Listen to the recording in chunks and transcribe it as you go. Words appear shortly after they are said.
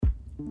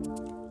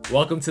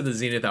Welcome to the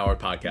Zenith Hour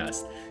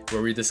podcast,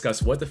 where we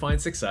discuss what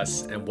defines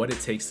success and what it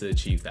takes to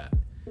achieve that.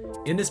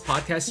 In this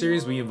podcast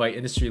series, we invite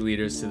industry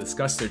leaders to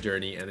discuss their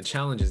journey and the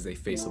challenges they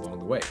face along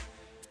the way.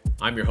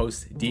 I'm your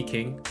host, D.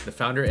 King, the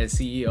founder and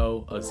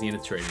CEO of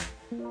Zenith Trading.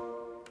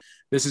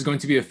 This is going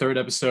to be a third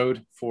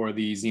episode for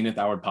the Zenith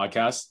Hour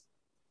podcast.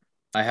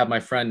 I have my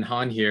friend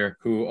Han here,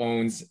 who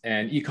owns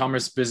an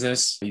e-commerce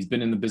business. He's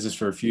been in the business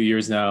for a few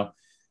years now,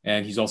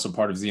 and he's also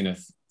part of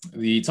Zenith.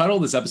 The title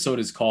of this episode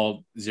is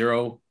called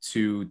 0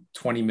 to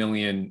 20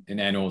 million in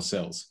annual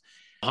sales.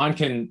 Han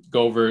can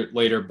go over it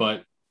later,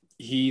 but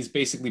he's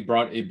basically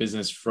brought a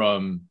business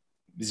from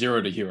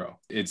zero to hero.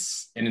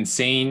 It's an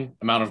insane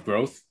amount of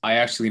growth. I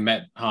actually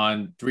met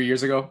Han 3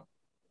 years ago,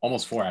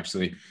 almost four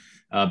actually,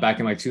 back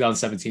in like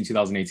 2017,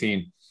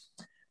 2018.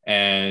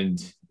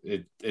 And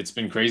it's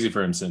been crazy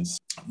for him since.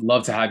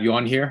 Love to have you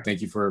on here.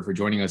 Thank you for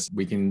joining us.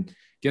 We can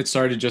get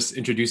started just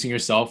introducing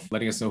yourself,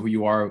 letting us know who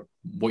you are,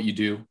 what you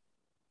do.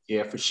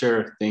 Yeah, for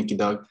sure. Thank you,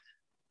 Doug.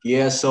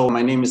 Yeah, so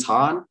my name is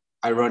Han.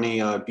 I run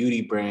a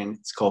beauty brand.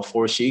 It's called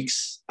Four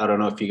Cheeks. I don't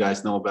know if you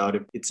guys know about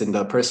it. It's in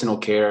the personal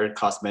care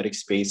cosmetic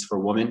space for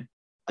women.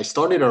 I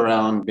started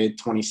around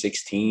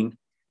mid-2016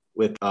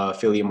 with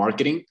affiliate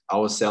marketing. I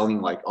was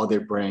selling like other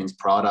brands,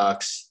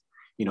 products,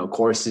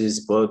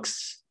 courses,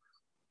 books.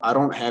 I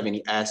don't have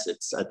any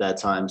assets at that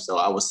time. So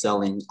I was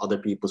selling other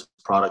people's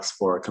products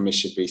for a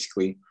commission,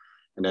 basically.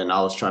 And then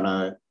I was trying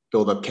to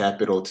build up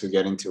capital to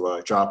get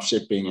into drop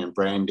shipping and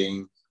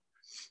branding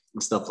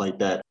and stuff like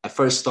that. I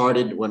first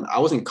started when I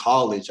was in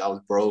college. I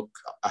was broke.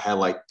 I had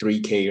like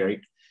 $3K,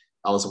 right?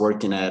 I was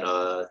working at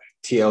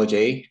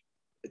TLJ.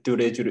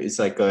 It's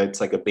like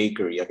a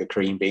bakery, like a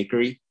Korean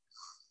bakery.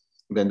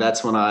 And then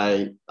that's when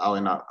I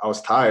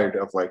was tired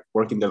of like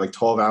working there like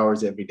 12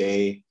 hours every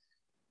day.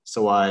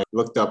 So I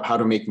looked up how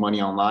to make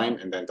money online.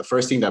 And then the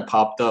first thing that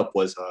popped up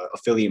was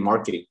affiliate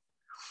marketing.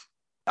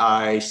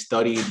 I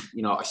studied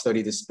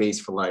this space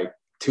for like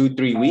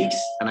 2-3 weeks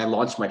and I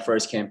launched my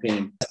first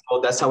campaign. So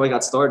that's how I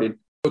got started.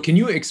 So can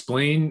you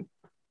explain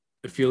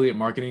affiliate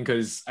marketing?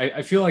 Because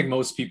I feel like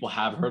most people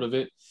have heard of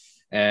it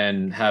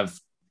and have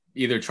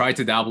either tried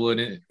to dabble in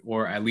it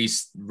or at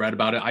least read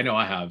about it. I know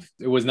I have.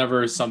 It was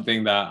never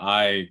something that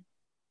I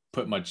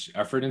put much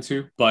effort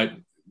into, but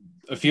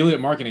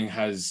affiliate marketing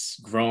has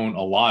grown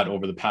a lot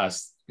over the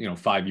past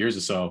 5 years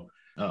or so.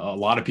 A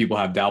lot of people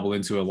have dabbled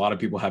into it. A lot of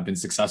people have been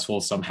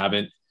successful. Some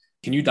haven't.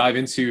 Can you dive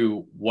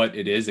into what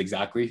it is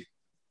exactly?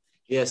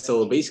 Yeah.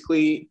 So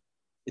basically,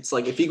 it's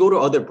like if you go to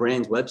other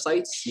brands'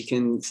 websites, you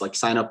can like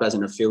sign up as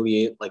an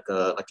affiliate, like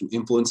an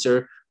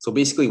influencer. So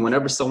basically,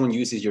 whenever someone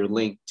uses your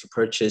link to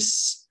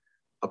purchase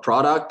a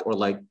product or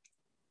like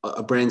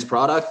a brand's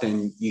product,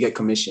 then you get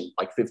commission,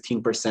 like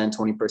 15%,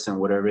 20%,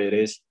 whatever it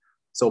is.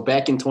 So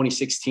back in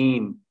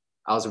 2016,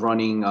 I was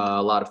running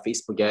a lot of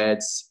Facebook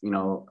ads.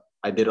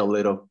 I did a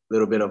little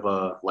bit of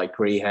a like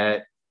gray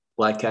hat,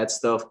 black hat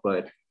stuff,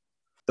 but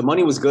the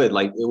money was good.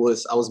 Like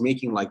I was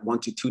making like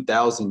 1,000 to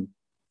 2,000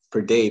 per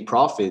day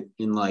profit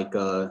in like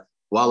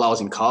while I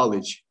was in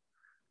college.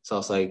 So I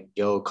was like,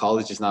 yo,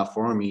 college is not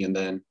for me. And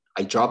then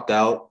I dropped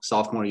out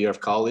sophomore year of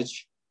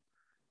college.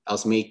 I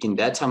was making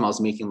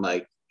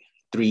like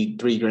three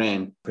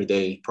grand per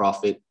day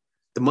profit.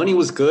 The money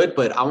was good,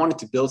 but I wanted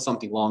to build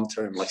something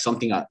long-term, like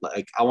something I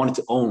wanted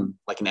to own,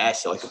 like an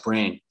asset, like a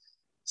brand.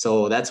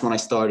 So that's when I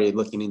started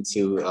looking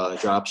into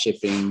drop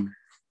shipping.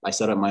 I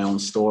set up my own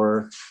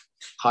store,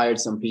 hired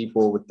some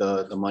people with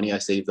the money I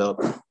saved up.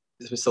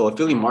 So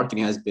affiliate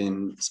marketing has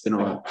been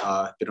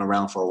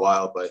around for a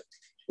while, but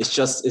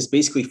it's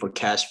basically for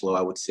cash flow,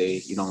 I would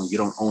say. You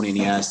don't own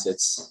any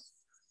assets,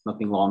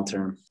 nothing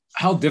long-term.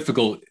 How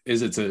difficult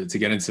is it to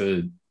get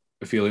into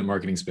affiliate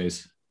marketing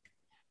space?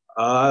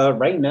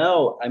 Right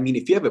now, I mean,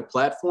 if you have a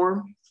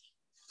platform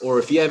or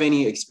if you have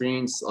any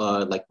experience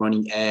like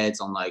running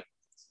ads on like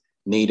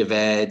native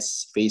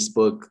ads,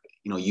 Facebook,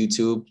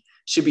 YouTube,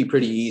 should be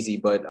pretty easy,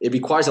 but it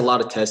requires a lot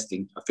of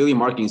testing. Affiliate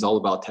marketing is all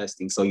about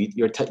testing. So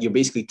you're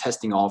basically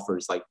testing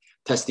offers, like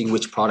testing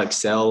which products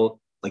sell,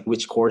 like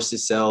which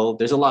courses sell.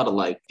 There's a lot of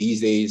like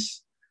these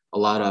days, a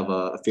lot of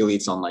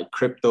affiliates on like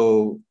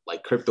crypto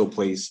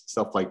plays,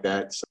 stuff like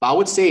that. So I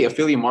would say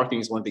affiliate marketing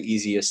is one of the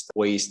easiest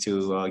ways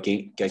to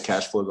get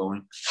cash flow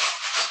going.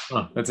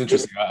 Oh, that's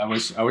interesting. I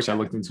wish I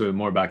looked into it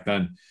more back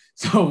then.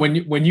 So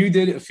when you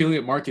did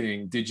affiliate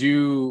marketing, did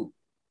you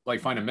like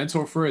find a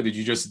mentor for it? Did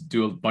you just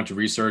do a bunch of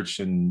research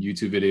and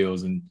YouTube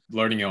videos and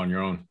learning it on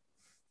your own?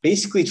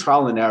 Basically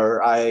trial and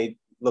error. I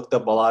looked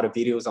up a lot of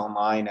videos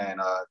online and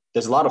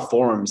there's a lot of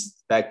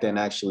forums back then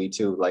actually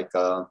too, like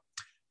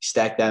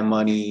Stack That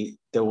Money.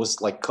 There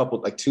was like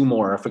two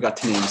more. I forgot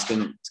the name. It's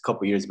a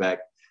couple years back.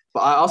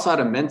 But I also had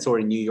a mentor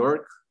in New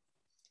York.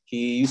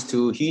 He used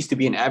to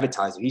be an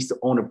advertiser. He used to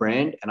own a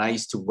brand, and I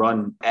used to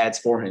run ads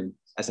for him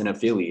as an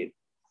affiliate.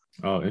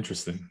 Oh,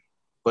 interesting.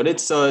 But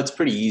it's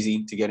pretty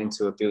easy to get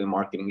into affiliate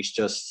marketing. It's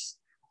just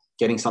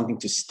getting something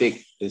to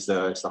stick is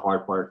the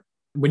hard part.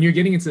 When you're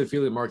getting into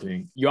affiliate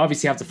marketing, you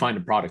obviously have to find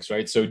the products,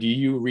 right? So do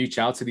you reach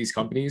out to these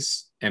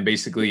companies and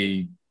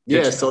basically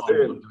so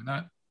doing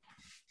that?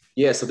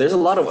 Yeah, so there's a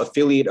lot of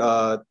affiliate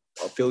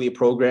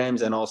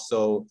programs and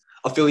also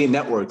affiliate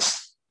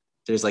networks.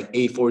 There's like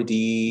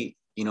A4D,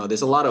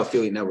 there's a lot of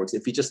affiliate networks.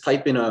 If you just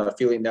type in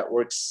affiliate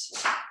networks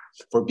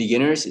for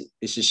beginners,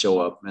 it should show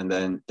up. And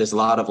then there's a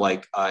lot of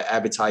like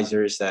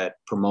advertisers that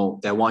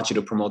want you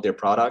to promote their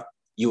product.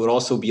 You would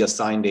also be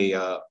assigned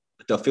the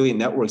affiliate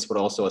networks would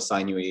also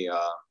assign you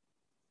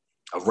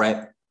a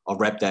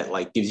rep that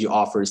like gives you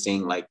offers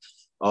saying like,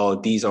 oh,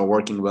 these are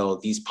working well,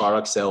 these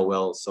products sell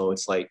well. So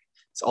it's like,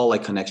 it's all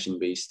like connection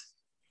based.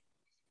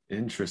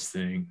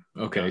 Interesting.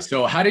 Okay.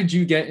 So how did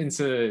you get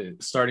into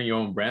starting your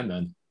own brand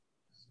then?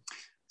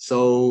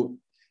 So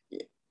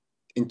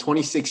in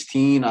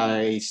 2016,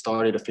 I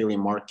started affiliate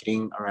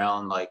marketing.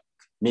 Around like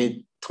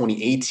mid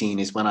 2018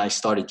 is when I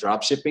started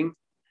drop shipping.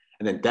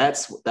 And then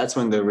that's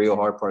when the real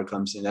hard part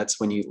comes in. That's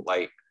when you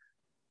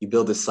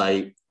build a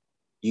site.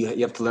 You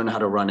have to learn how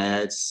to run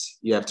ads.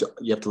 You have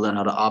to learn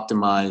how to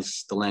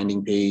optimize the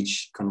landing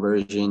page,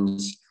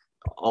 conversions,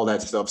 all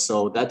that stuff.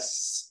 So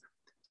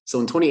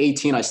in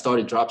 2018, I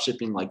started drop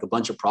shipping like a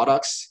bunch of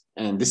products.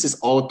 And this is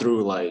all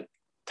through like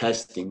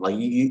testing. Like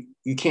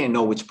you can't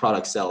know which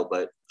products sell,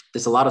 but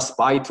there's a lot of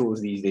spy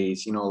tools these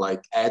days,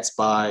 like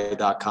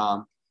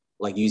adspy.com,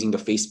 like using the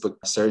Facebook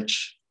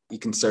search. You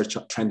can search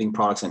trending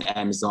products on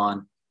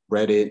Amazon,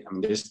 Reddit. I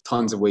mean, there's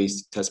tons of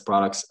ways to test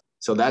products.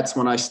 So that's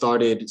when I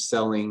started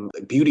selling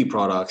beauty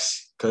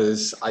products,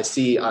 because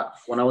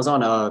when I was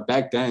on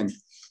back then,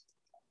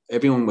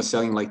 everyone was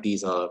selling like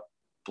these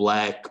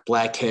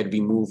blackhead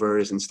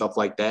removers and stuff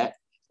like that,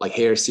 like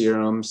hair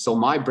serums. So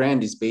my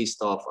brand is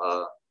based off.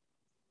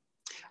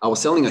 I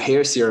was selling a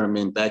hair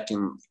serum back in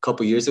a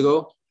couple years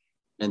ago,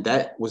 and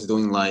that was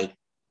doing like,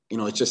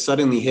 it just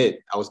suddenly hit.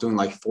 I was doing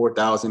like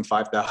 4,000,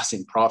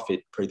 5,000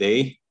 profit per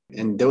day.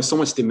 And there was so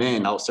much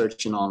demand. I was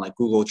searching on like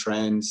Google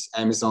Trends,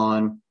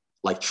 Amazon,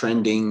 like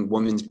trending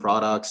women's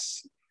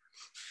products.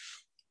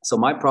 So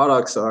my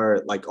products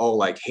are like all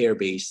like hair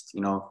based,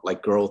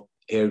 like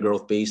hair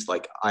growth based,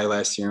 like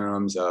eyelash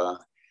serums,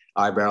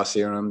 eyebrow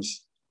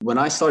serums. When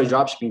I started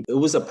dropshipping, it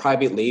was a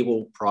private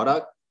label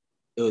product.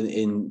 It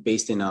was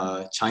based in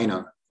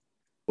China.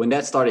 When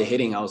that started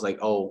hitting, I was like,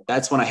 oh,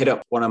 that's when I hit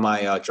up one of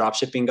my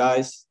dropshipping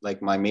guys,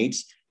 like my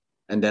mates.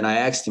 And then I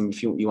asked him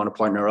if you want to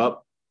partner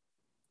up,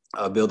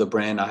 build a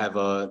brand.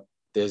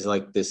 There's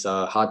like this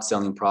hot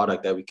selling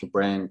product that we can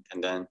brand.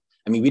 And then,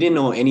 I mean, we didn't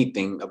know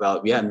anything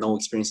we had no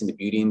experience in the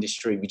beauty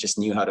industry. We just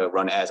knew how to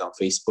run ads on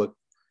Facebook.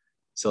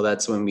 So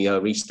that's when we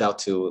reached out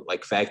to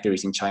like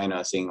factories in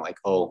China saying like,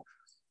 oh,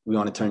 we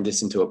want to turn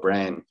this into a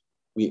brand.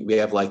 We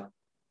had like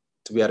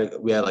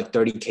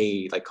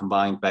 30K like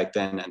combined back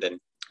then. And then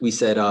we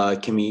said,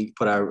 can we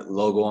put our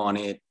logo on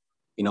it,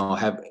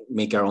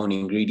 make our own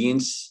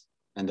ingredients.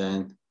 And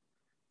then,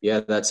 yeah,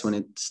 that's when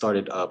it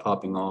started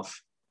popping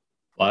off.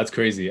 Wow, that's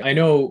crazy. I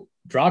know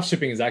drop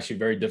shipping is actually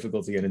very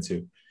difficult to get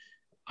into.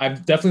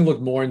 I've definitely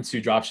looked more into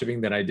drop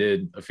shipping than I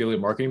did affiliate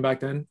marketing back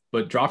then,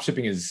 but drop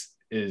shipping is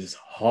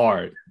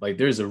hard. Like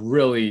there's a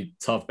really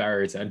tough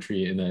barrier to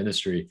entry in the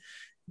industry.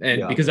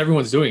 And because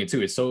everyone's doing it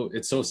too, it's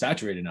so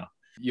saturated now.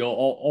 You'll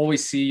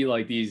always see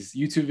like these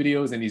YouTube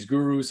videos and these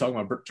gurus talking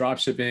about drop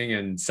shipping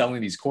and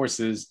selling these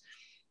courses.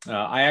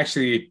 I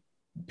actually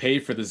paid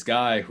for this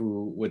guy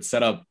who would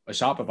set up a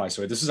Shopify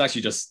store. This was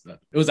actually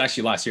it was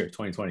actually last year,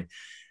 2020.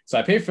 So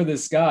I paid for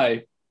this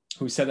guy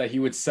who said that he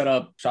would set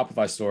up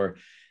Shopify store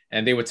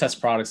and they would test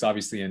products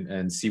obviously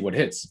and see what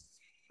hits.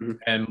 Mm-hmm.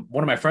 And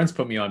one of my friends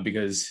put me on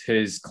because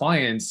his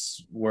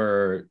clients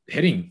were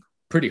hitting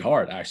pretty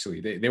hard.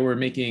 Actually, they were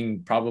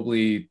making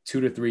probably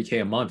 2 to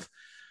 3K a month.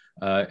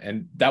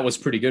 And that was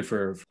pretty good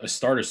for a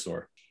starter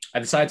store. I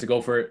decided to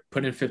go for it,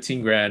 put in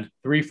 15 grand,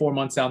 3-4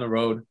 months down the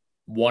road,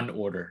 one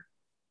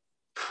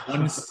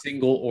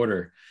single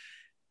order.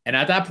 And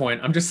at that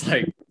point, I'm just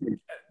like,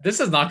 this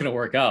is not going to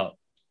work out.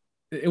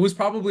 It was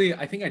probably,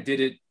 I think I did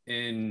it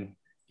in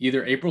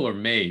either April or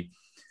May.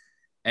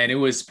 And it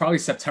was probably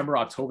September,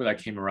 October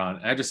that came around.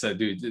 And I just said,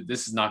 dude,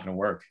 this is not going to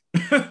work.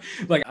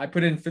 Like I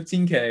put in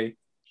 15K.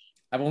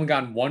 I've only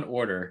gotten one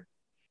order.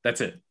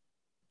 That's it.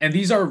 And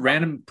these are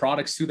random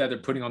products too that they're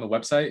putting on the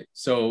website.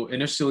 So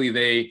initially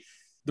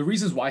the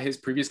reasons why his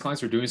previous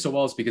clients were doing so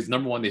well is because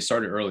number one, they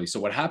started early.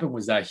 So what happened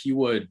was that he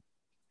would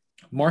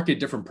market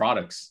different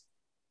products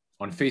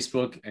on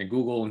Facebook and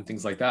Google and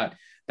things like that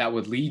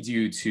would lead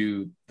you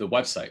to the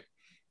website.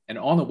 And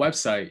on the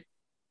website,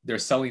 they're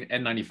selling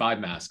N95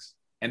 masks.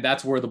 And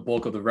that's where the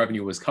bulk of the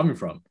revenue was coming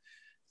from.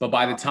 But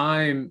by the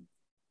time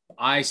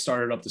I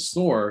started up the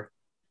store,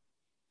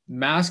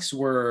 masks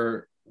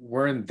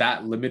weren't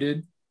that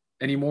limited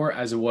anymore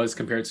as it was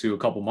compared to a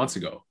couple months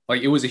ago.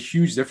 Like it was a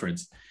huge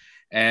difference.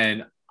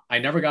 And I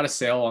never got a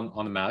sale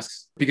on the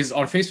masks because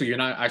on Facebook, you're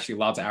not actually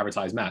allowed to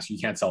advertise masks. You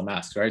can't sell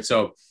masks, right?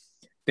 So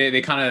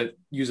they kind of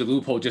use a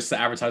loophole just to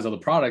advertise other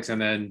products.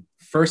 And then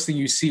first thing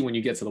you see when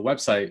you get to the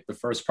website, the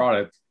first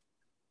product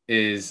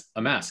is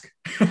a mask.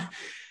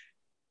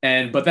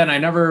 But then I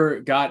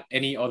never got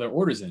any other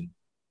orders in.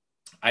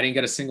 I didn't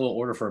get a single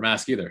order for a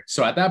mask either.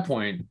 So at that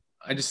point,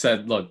 I just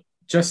said, look,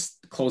 just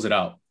close it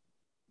out.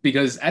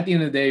 because at the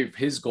end of the day,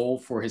 his goal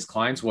for his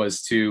clients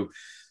was to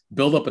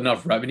build up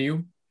enough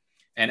revenue.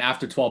 And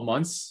after 12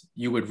 months,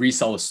 you would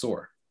resell a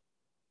store.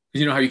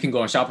 Because you know how you can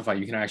go on Shopify,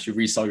 you can actually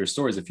resell your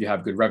stores if you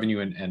have good revenue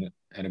and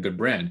a good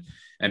brand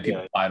and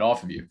people buy it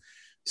off of you.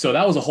 So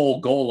that was a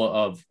whole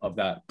goal of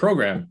that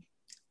program.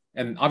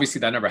 And obviously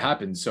that never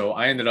happened. So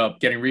I ended up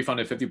getting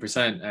refunded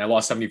 50% and I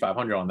lost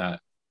 7,500 on that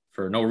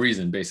for no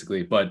reason,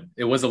 basically. But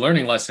it was a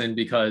learning lesson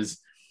because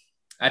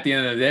at the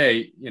end of the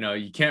day, you know,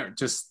 you can't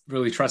just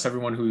really trust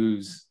everyone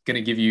who's going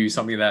to give you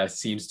something that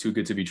seems too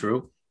good to be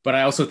true. But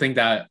I also think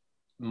that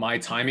my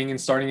timing in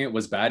starting it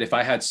was bad. If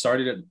I had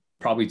started it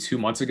probably 2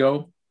 months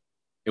ago,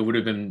 it would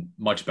have been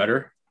much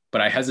better.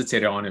 But I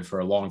hesitated on it for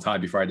a long time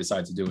before I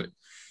decided to do it.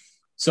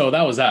 So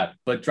that was that.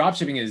 But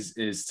dropshipping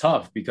is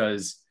tough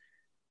because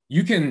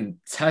you can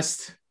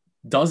test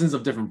dozens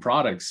of different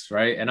products,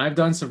 right? And I've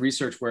done some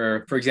research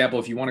where, for example,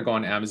 if you want to go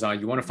on Amazon,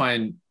 you want to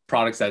find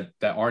products that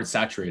aren't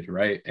saturated,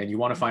 right? And you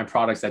want to find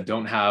products that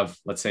don't have,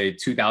 let's say,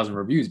 2,000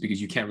 reviews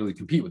because you can't really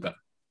compete with them.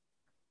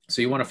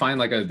 So you want to find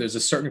there's a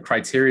certain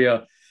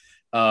criteria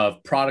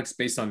of products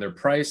based on their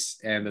price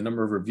and the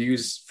number of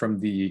reviews from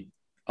the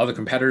other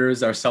competitors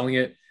that are selling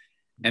it.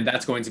 And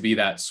that's going to be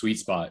that sweet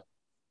spot,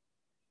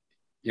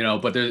 you know,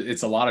 but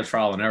it's a lot of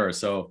trial and error.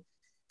 So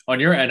on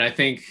your end, I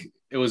think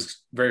it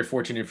was very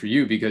fortunate for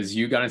you because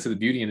you got into the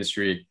beauty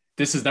industry.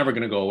 This is never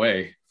going to go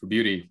away for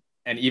beauty.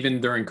 And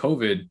even during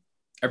COVID,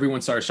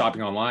 everyone started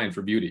shopping online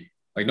for beauty.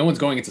 Like no one's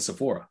going into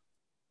Sephora.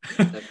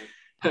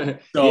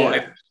 So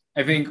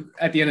I think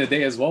at the end of the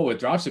day as well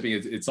with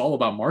dropshipping, it's all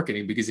about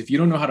marketing because if you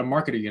don't know how to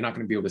market it, you're not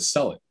going to be able to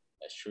sell it.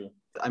 That's true.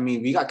 I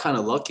mean, we got kind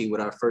of lucky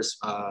with our first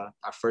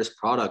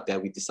product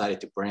that we decided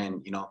to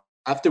brand. You know,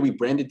 after we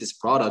branded this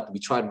product, we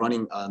tried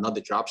running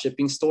another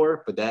dropshipping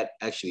store, but that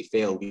actually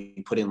failed.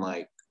 We put in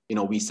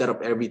we set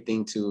up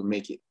everything to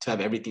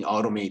have everything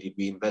automated.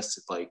 We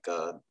invested like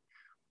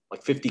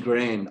 50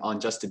 grand on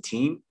just a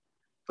team.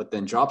 But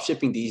then drop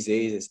shipping these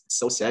days is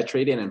so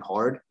saturated and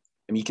hard.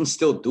 I mean, you can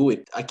still do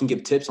it. I can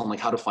give tips on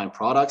how to find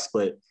products,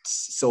 but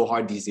it's so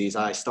hard these days.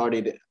 I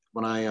started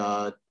when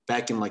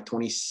back in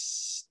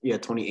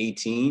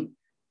 2018,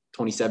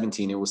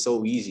 2017, it was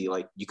so easy.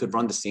 Like you could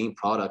run the same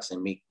products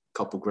and make a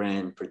couple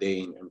grand per day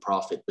in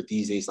profit. But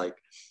these days,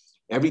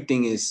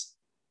 everything is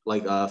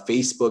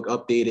Facebook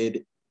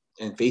updated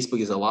and Facebook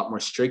is a lot more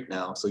strict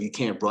now. So you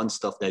can't run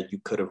stuff that you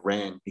could have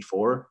ran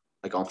before,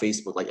 on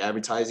Facebook,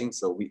 advertising.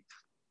 So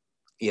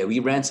we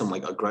ran some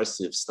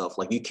aggressive stuff.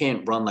 You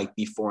can't run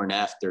before and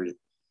after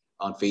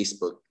on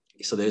Facebook.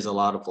 So there's a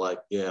lot of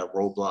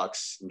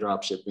roadblocks in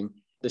drop shipping.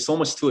 There's so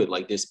much to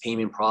it. There's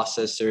payment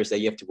processors that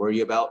you have to worry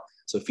about.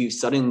 So if you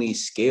suddenly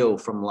scale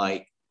from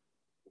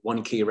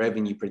 1K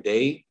revenue per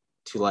day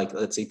to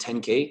let's say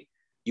 10K,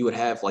 you would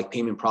have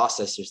payment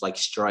processors like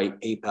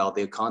Stripe, PayPal.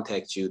 They'll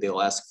contact you.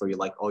 They'll ask for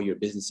all your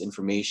business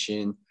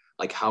information.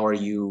 How are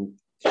you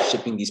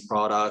shipping these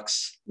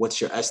products? What's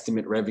your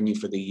estimate revenue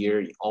for the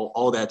year?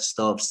 All that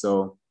stuff.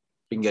 So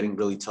it's been getting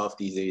really tough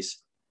these days.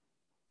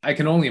 I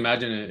can only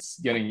imagine it's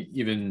getting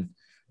even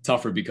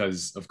tougher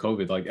because of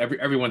COVID.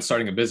 Everyone's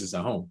starting a business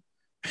at home.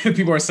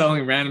 People are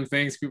selling random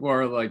things. People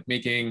are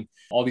making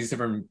all these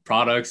different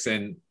products.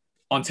 And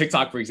on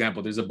TikTok, for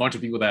example, there's a bunch of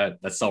people that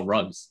sell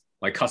rugs,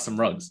 custom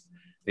rugs.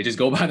 They just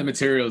go buy the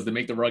materials, they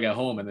make the rug at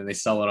home, and then they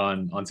sell it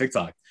on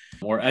TikTok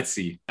or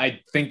Etsy. I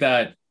think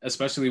that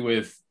especially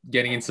with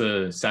getting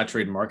into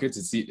saturated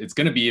markets, it's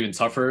going to be even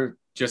tougher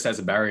just as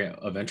a barrier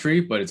of entry,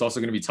 but it's also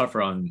going to be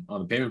tougher on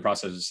the payment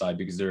processor side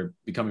because they're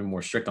becoming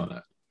more strict on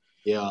that.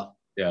 Yeah.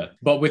 Yeah.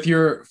 But with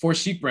your For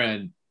Chic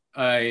brand,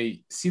 I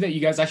see that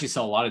you guys actually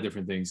sell a lot of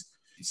different things.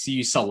 I see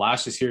you sell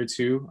lashes here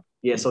too.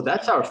 Yeah. So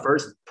that's our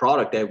first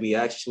product that we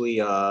actually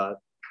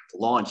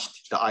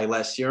launched, the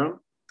eyelash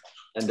serum.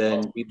 And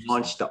then we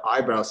launched the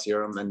eyebrow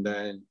serum. And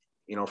then,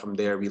 from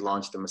there, we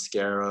launched the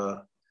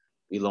mascara.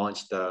 We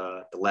launched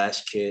the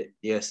lash kit.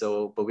 Yeah.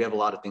 But we have a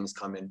lot of things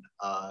coming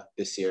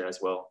this year as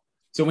well.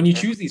 So when you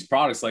choose these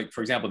products,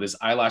 for example, this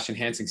eyelash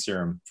enhancing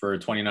serum for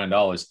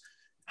 $29,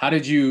 how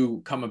did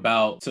you come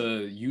about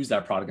to use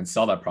that product and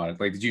sell that product?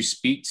 Did you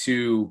speak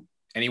to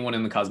anyone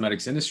in the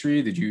cosmetics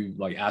industry? Did you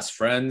ask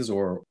friends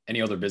or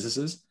any other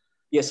businesses?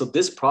 Yeah. So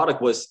this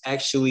product was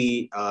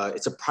actually,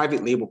 it's a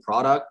private label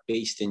product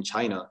based in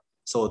China.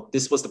 So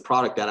this was the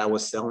product that I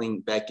was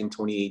selling back in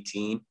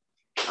 2018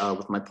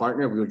 with my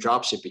partner. We were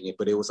drop shipping it,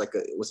 but it was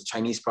it was a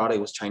Chinese product.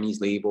 It was Chinese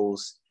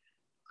labels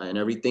and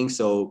everything.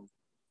 So,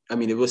 I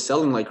mean, it was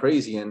selling like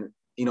crazy, and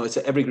it's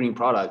an evergreen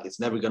product. It's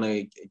never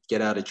gonna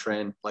get out of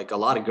trend. A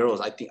lot of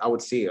girls, I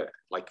would say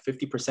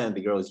 50% of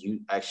the girls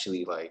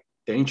actually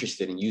they're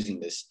interested in using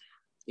this.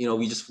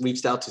 We just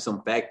reached out to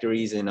some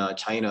factories in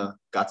China,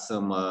 got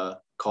some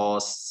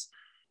costs.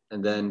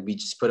 And then we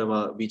just put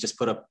up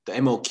the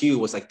MOQ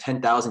was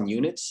 10,000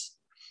 units.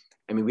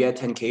 I mean, we had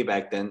 10K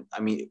back then. I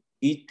mean,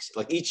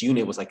 each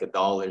unit was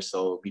 $1.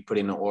 So we put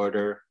in an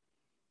order.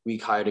 We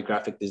hired a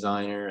graphic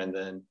designer, and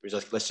then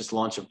let's just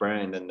launch a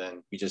brand. And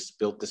then we just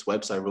built this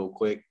website real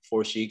quick,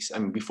 For Chics. I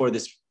mean, before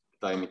this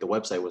I mean, the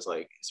website was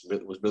like,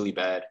 was really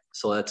bad.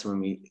 So that's when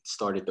we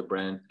started the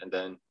brand. And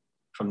then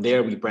from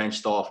there, we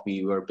branched off.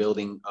 We were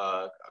building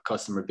a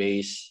customer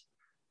base.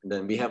 And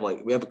then we have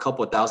a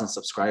couple of thousand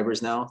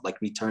subscribers now,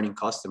 like returning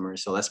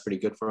customers. So that's pretty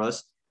good for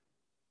us.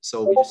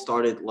 So we just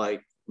started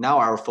like, now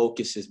our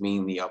focus is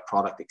mainly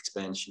product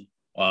expansion.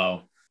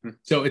 Wow.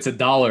 So it's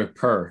 $1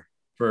 per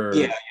for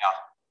Yeah.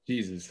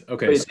 Jesus.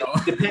 Okay. But So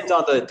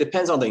it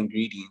depends on the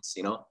ingredients,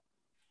 you know.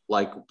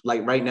 Like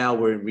right now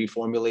we're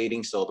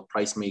reformulating, so the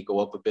price may go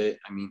up a bit.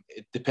 I mean,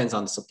 it depends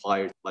on the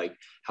supplier, like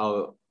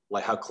how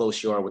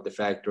close you are with the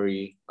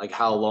factory, like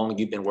how long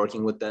you've been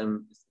working with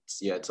them.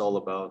 It's all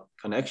about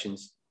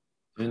connections.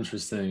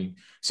 interesting.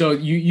 So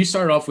you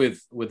started off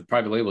with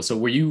private label. So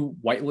were you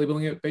white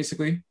labeling it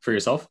basically for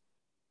yourself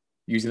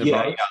using the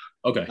product?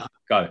 Okay.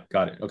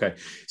 Got it. Okay.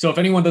 So if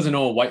anyone doesn't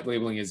know what white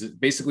labeling is, it's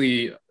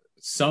basically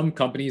some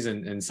companies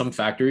and some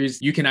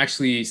factories, you can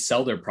actually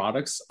sell their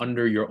products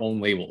under your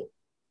own label.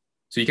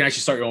 So you can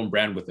actually start your own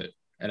brand with it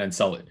and then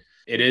sell it.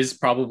 It is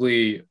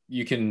probably,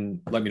 you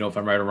can let me know if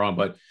I'm right or wrong,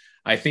 but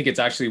I think it's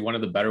actually one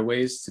of the better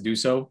ways to do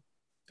so,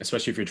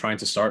 especially if you're trying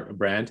to start a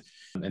brand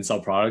and sell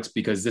products,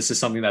 because this is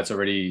something that's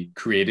already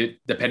created.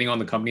 Depending on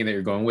the company that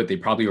you're going with, they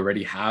probably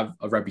already have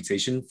a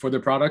reputation for their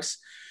products.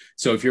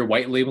 So if you're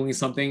white labeling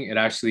something, it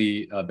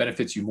actually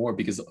benefits you more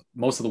because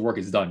most of the work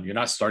is done. You're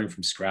not starting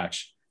from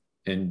scratch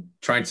and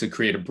trying to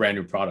create a brand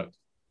new product.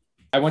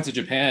 I went to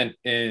Japan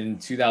in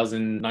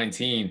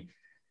 2019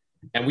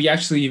 and we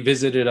actually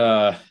visited,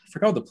 I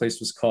forgot what the place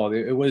was called.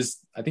 I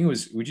think it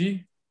was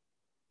Uji,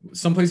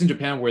 someplace in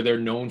Japan where they're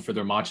known for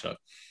their matcha.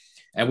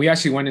 And we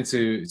actually went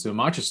into a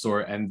matcha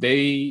store and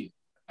they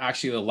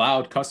actually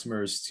allowed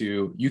customers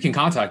you can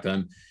contact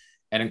them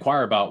and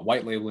inquire about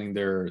white labeling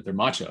their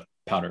matcha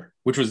powder,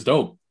 which was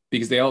dope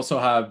because they also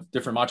have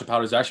different matcha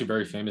powders. They're actually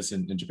very famous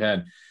in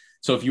Japan.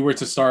 So if you were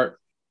to start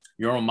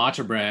your own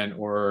matcha brand,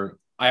 or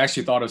I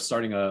actually thought of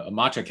starting a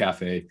matcha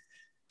cafe,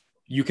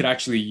 you could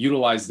actually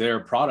utilize their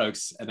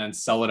products and then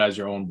sell it as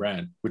your own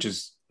brand, which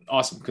is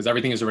awesome because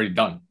everything is already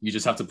done. You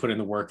just have to put in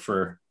the work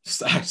for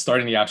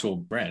starting the actual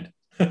brand.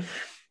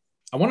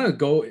 I want to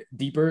go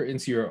deeper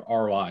into your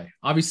ROI.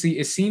 Obviously,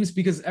 it seems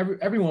because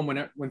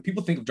everyone, when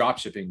people think of drop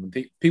shipping,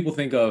 when people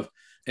think of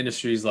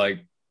industries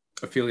like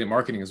affiliate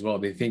marketing as well,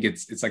 they think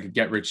it's like a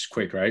get rich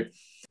quick, right?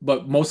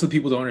 But most of the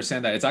people don't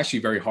understand that it's actually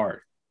very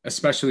hard,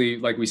 especially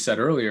like we said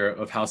earlier,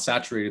 of how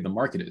saturated the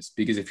market is.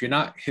 Because if you're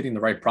not hitting the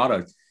right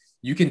product,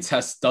 you can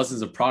test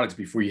dozens of products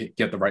before you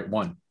get the right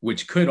one,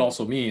 which could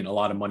also mean a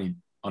lot of money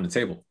on the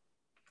table.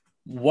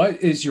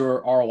 What is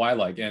your ROI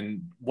like,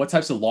 and what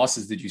types of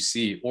losses did you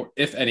see, or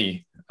if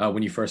any,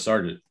 when you first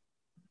started?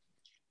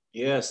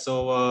 Yeah,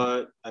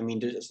 so I mean,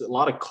 there's a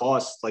lot of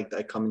costs like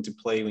that come into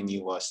play when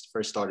you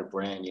first start a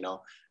brand. You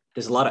know,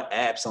 there's a lot of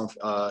apps on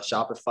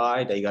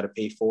Shopify that you got to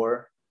pay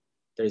for.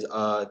 There's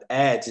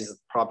ads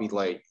is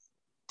probably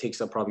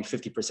takes up probably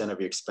 50% of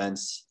your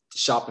expense. The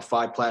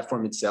Shopify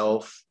platform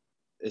itself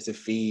is a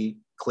fee.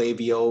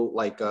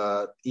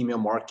 Klaviyo, email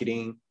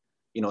marketing,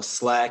 you know,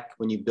 Slack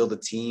when you build a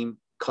team,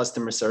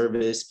 customer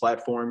service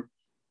platform,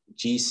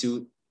 G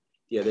Suite.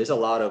 Yeah, there's a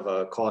lot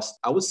of cost.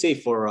 I would say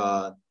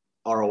for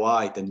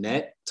ROI, the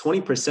net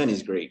 20%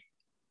 is great.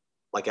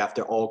 Like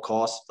after all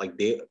costs, like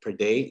per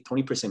day,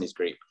 20% is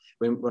great.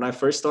 When I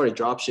first started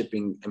drop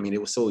shipping, I mean,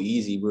 it was so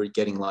easy. We were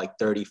getting like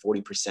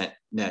 30-40%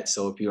 net.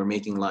 So if you were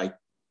making like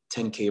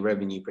 10K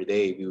revenue per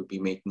day, we would be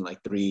making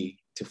like 3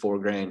 to 4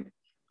 grand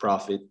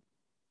profit.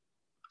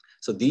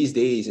 So these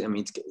days, I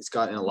mean, it's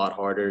gotten a lot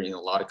harder, you know, a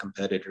lot of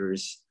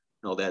competitors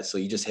and all that. So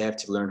you just have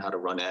to learn how to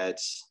run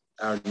ads.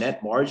 Our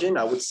net margin,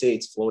 I would say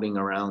it's floating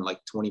around like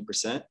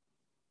 20%.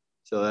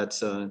 So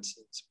that's it's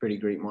a pretty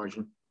great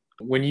margin.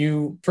 When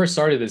you first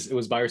started this, it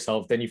was by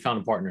yourself, then you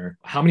found a partner.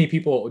 How many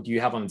people do you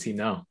have on the team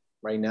now?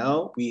 Right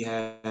now, we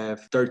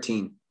have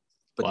 13,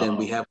 but then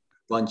we have a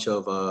bunch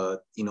of,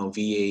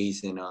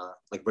 VAs and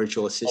like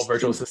virtual assistants. Oh,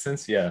 virtual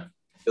assistants, yeah.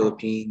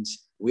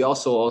 Philippines. We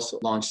also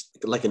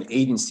launched like an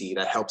agency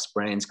that helps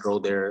brands grow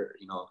their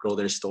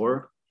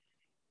store,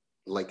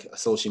 like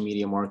social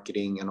media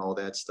marketing and all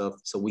that stuff.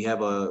 So we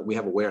have a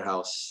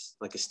warehouse,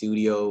 like a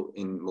studio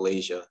in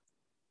Malaysia.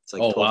 It's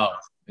like, oh wow,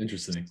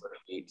 interesting.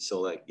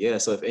 So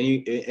so if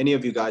any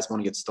of you guys want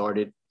to get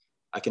started,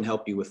 I can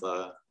help you with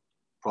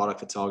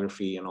product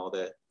photography and all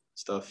that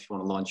stuff if you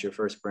want to launch your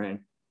first brand.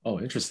 Oh,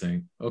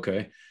 interesting.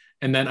 Okay.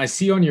 And then I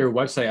see on your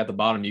website at the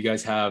bottom, you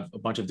guys have a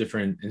bunch of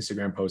different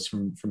Instagram posts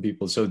from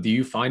people. So do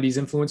you find these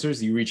influencers?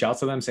 Do you reach out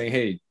to them saying,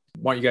 hey,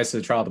 want you guys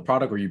to try out the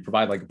product, or you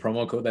provide like a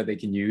promo code that they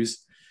can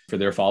use for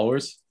their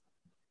followers?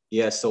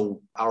 Yeah.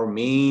 So our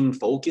main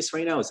focus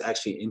right now is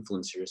actually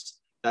influencers.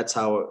 That's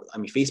how, I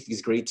mean, Facebook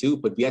is great too,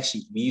 but we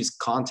use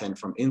content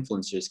from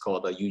influencers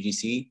called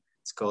UGC.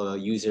 It's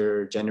called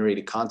user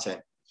generated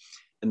content.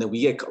 And then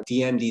we get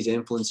DM these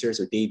influencers,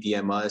 or they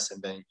DM us.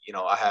 And then, you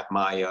know, I have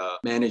my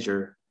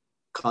manager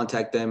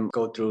contact them,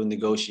 go through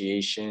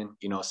negotiation,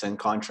 you know, send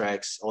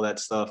contracts, all that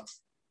stuff.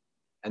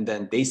 And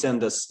then they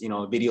send us, you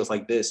know, videos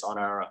like this on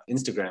our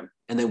Instagram.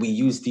 And then we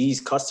use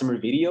these customer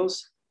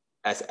videos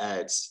as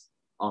ads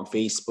on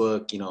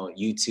Facebook,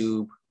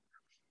 YouTube.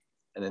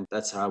 And then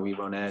that's how we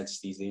run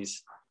ads these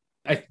days.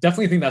 I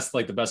definitely think that's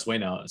like the best way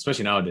now,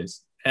 especially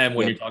nowadays. And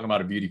when Yeah. you're talking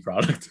about a beauty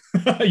product,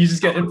 you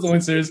just get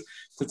influencers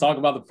to talk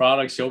about the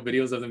product, show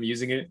videos of them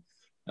using it.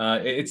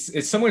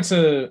 It's similar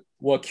to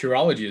what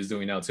Curology is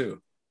doing now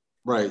too.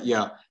 Right.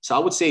 Yeah. So I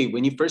would say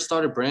when you first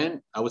start a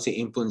brand, I would say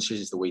influencers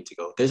is the way to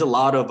go. There's a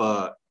lot of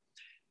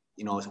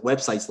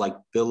websites like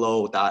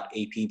Billo.app.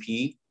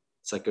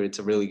 It's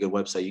a really good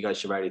website. You guys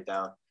should write it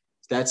down.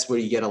 That's where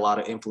you get a lot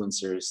of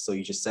influencers. So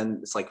you just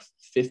it's like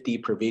 50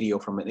 per video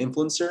from an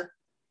influencer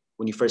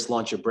when you first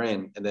launch your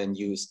brand, and then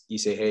you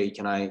say, hey,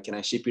 can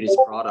I ship you this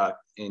product,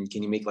 and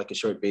can you make like a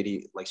short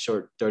video, like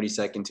short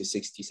 30-second to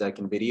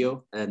 60-second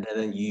video, and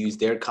then you use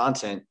their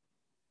content,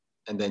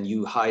 and then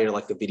you hire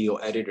like a video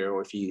editor,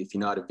 or if you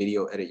know how to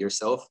video edit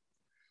yourself,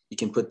 you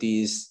can put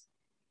these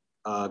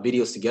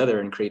videos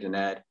together and create an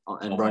ad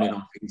and run it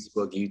on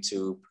Facebook,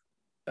 YouTube.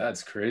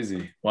 That's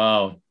crazy.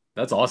 Wow,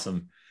 that's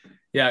awesome.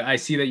 Yeah, I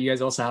see that you guys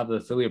also have the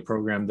affiliate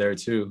program there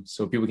too,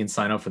 so people can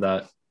sign up for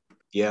that.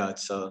 Yeah,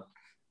 it's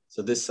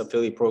so this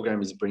affiliate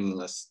program is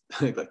bringing us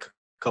like a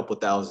couple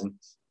thousand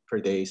per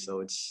day.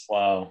 So it's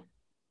wow.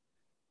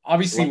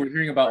 Obviously, we're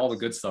hearing about all the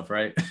good stuff,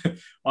 right?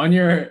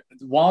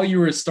 While you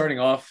were starting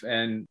off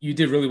and you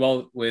did really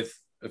well with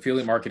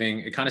affiliate marketing,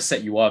 it kind of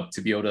set you up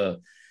to be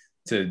able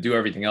to do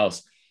everything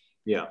else.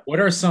 Yeah. What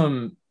are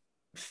some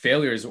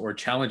failures or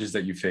challenges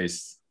that you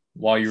faced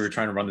while you were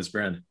trying to run this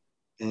brand?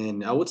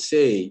 And I would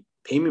say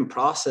payment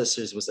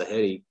processors was a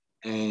headache.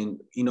 And,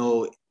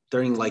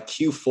 during like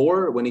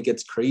Q4, when it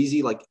gets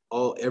crazy, like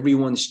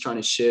everyone's trying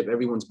to ship,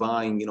 everyone's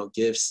buying,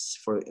 gifts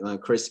for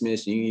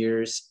Christmas, New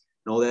Year's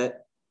and all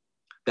that.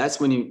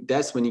 That's when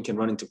you can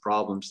run into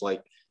problems.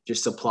 Like your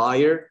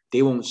supplier,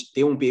 they won't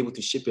be able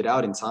to ship it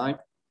out in time.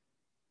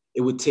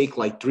 It would take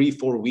like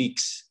 3-4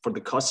 weeks for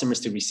the customers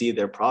to receive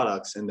their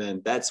products. And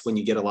then that's when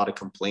you get a lot of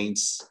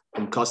complaints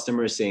from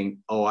customers saying,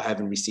 oh, I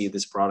haven't received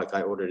this product.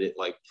 I ordered it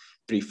like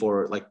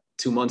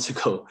 2 months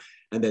ago.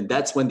 And then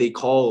that's when they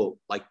call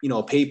like,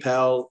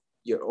 PayPal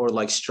or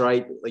like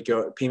Stripe, like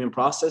your payment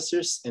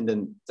processors. And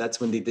then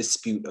that's when they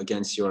dispute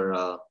against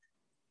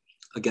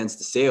against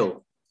the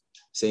sale,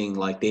 saying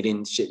like they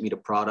didn't ship me the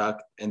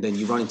product. And then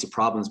you run into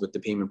problems with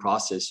the payment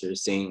processors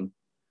saying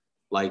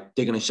like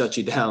they're going to shut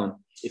you down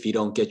if you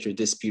don't get your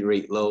dispute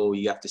rate low.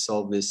 You have to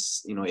solve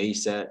this,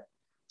 ASAP.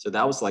 So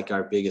that was like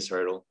our biggest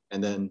hurdle.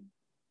 And then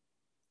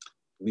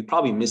we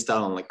probably missed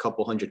out on like a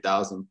couple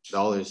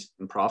 $100,000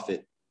 in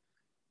profit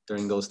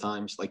during those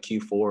times, like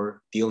Q4,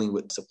 dealing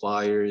with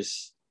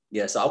suppliers.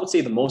 Yeah, so I would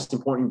say the most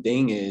important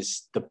thing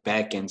is the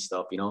back end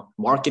stuff,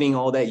 marketing,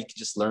 all that you can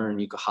just learn,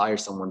 you could hire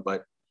someone,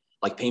 but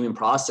like payment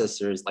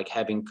processors, like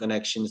having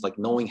connections, like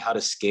knowing how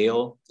to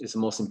scale is the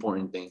most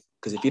important thing.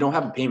 Because if you don't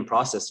have a payment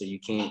processor,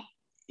 you can't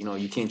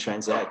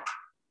transact.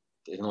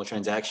 There's no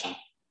transaction.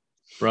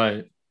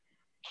 Right.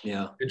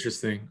 Yeah.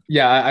 Interesting.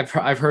 Yeah,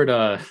 I've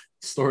heard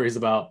stories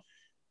about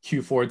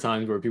Q4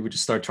 times where people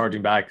just start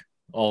charging back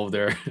all of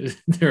their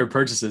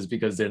purchases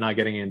because they're not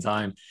getting it in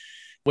time.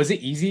 Was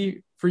it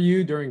easy for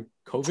you during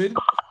COVID,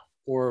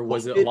 or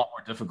was it a lot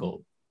more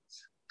difficult?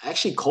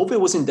 Actually, COVID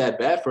wasn't that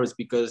bad for us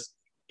because,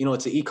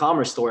 it's an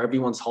e-commerce store.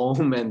 Everyone's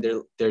home and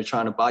they're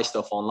trying to buy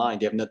stuff online.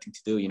 They have nothing to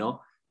do,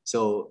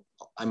 So,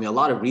 I mean, a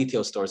lot of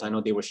retail stores, I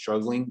know they were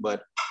struggling,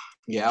 but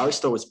yeah, our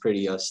store was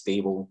pretty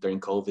stable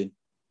during COVID.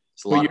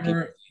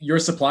 But your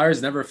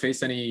suppliers never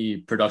faced any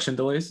production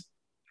delays?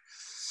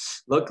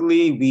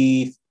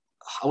 Luckily,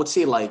 I would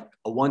say like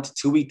a 1 to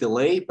 2 week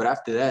delay, but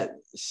after that,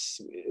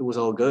 it was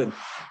all good.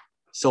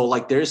 So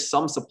like there's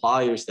some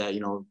suppliers that,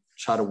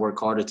 try to work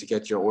harder to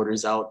get your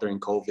orders out during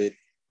COVID.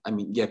 I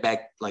mean, yeah,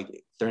 back like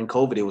during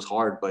COVID, it was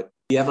hard, but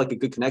you have like a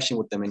good connection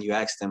with them and you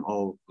ask them,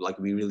 oh, like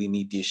we really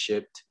need these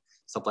shipped,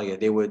 stuff like that.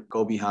 They would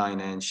go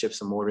behind and ship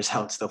some orders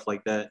out, stuff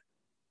like that.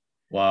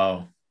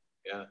 Wow.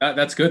 Yeah.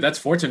 That's good. That's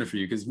fortunate for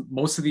you because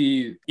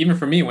even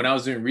for me, when I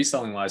was doing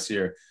reselling last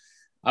year,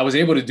 I was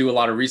able to do a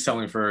lot of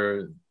reselling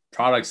for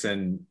products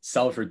and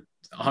sell it for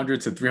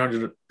 100 to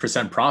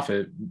 300%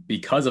 profit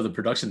because of the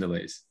production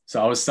delays.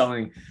 So I was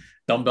selling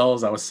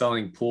dumbbells, I was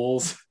selling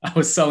pools, I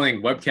was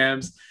selling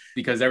webcams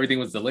because everything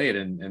was delayed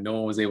and no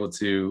one was able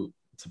to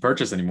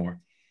purchase anymore.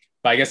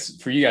 But I guess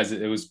for you guys,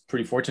 it was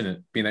pretty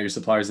fortunate being that your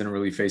suppliers didn't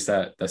really face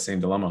that same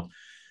dilemma.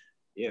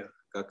 Yeah,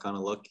 got kind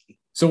of lucky.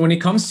 So when it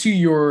comes to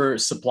your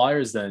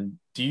suppliers, then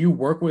do you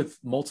work with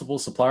multiple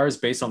suppliers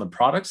based on the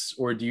products,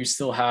 or do you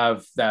still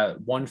have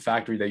that one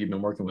factory that you've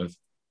been working with?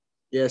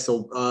 Yeah,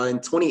 so in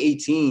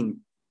 2018,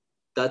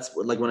 that's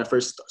like when I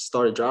first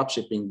started drop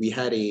shipping.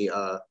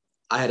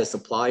 I had a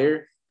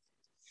supplier,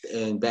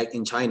 and back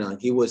in China,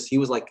 he was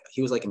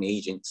like an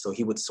agent. So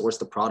he would source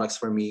the products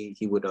for me.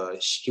 He would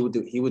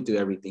do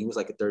everything. He was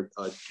like a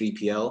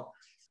 3PL.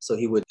 So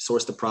he would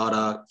source the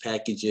product,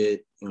 package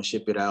it,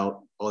 ship it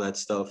out, all that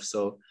stuff.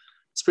 So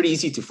it's pretty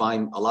easy to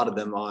find a lot of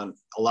them are on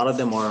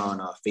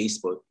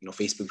Facebook,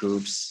 Facebook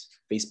groups,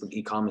 Facebook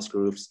e-commerce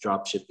groups,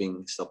 drop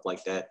shipping, stuff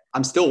like that.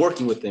 I'm still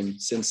working with him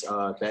since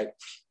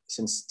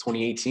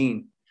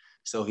 2018.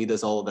 So he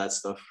does all of that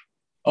stuff.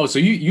 Oh, so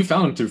you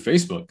found them through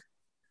Facebook.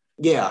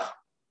 Yeah,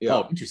 yeah.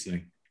 Oh,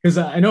 interesting. Because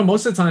I know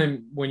most of the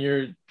time when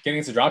you're getting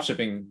into drop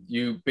shipping,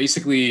 you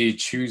basically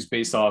choose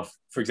based off,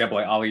 for example,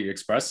 like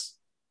AliExpress,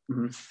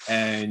 Mhm.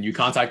 and you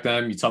contact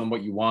them, you tell them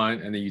what you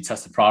want, and then you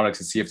test the products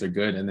and see if they're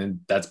good. And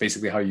then that's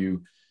basically how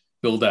you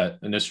build that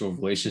initial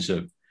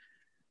relationship.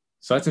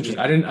 So that's Yeah. interesting.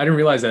 I didn't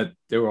realize that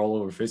they were all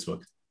over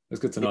Facebook.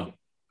 That's good to know.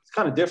 It's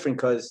kind of different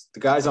because the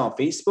guys on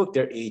Facebook,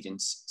 they're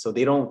agents. So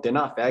they're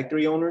not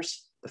factory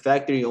owners. The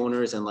factory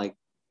owners and like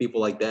people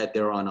like that,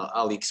 they're on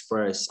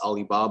AliExpress,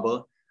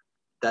 Alibaba.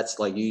 That's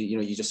like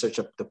you just search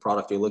up the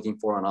product you're looking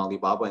for on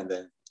Alibaba and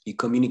then you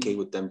communicate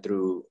with them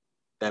through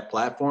that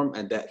platform.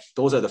 And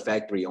those are the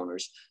factory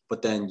owners.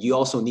 But then you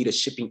also need a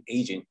shipping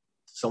agent,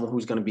 someone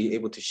who's going to be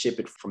able to ship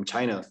it from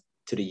China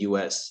to the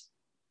US.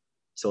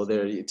 So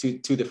they're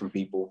two different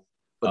people.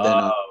 But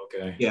then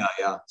Okay. yeah,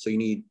 yeah. So you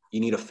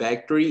need a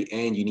factory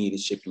and you need a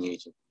shipping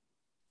agent.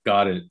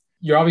 Got it.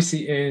 You're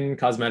obviously in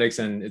cosmetics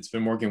and it's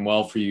been working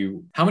well for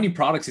you. How many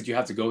products did you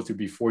have to go through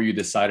before you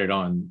decided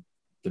on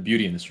the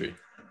beauty industry?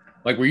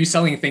 Like, were you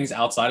selling things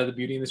outside of the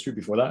beauty industry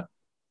before that?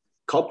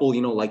 Couple,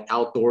 like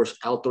outdoor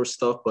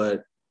stuff,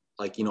 but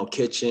like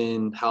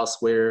kitchen,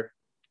 houseware.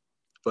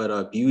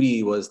 But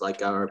beauty was like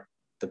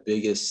the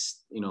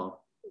biggest.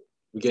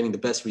 We're getting the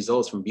best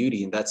results from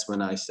beauty, and that's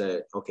when I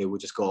said, okay, we'll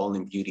just go all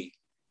in beauty.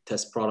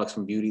 Test products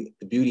from the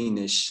beauty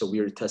niche. So we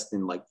were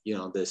testing like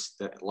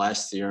the lash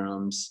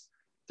serums,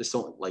 just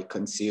like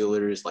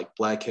concealers, like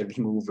blackhead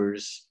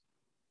removers.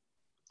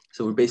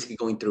 So we're basically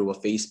going through a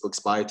Facebook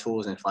spy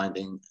tools and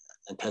finding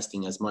and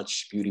testing as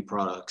much beauty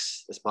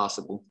products as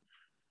possible.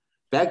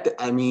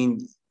 I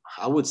mean,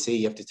 I would say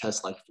you have to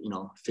test like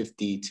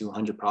 50 to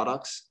 100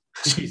 products.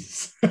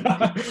 Jesus.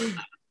 Find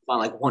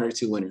like one or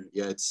two winners.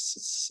 Yeah,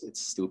 it's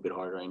stupid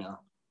hard right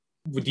now.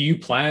 Do you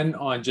plan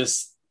on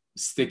just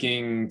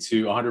sticking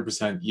to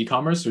 100%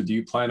 e-commerce, or do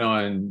you plan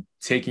on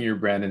taking your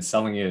brand and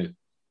selling it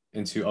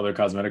into other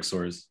cosmetic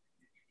stores?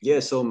 Yeah,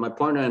 so my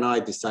partner and I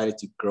decided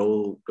to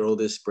grow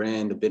this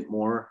brand a bit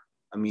more.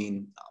 I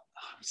mean,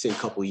 say a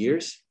couple of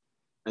years,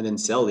 and then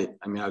sell it.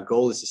 I mean, our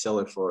goal is to sell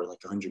it for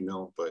like 100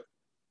 mil, but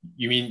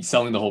You mean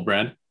selling the whole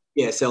brand?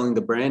 yeah, selling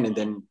the brand, and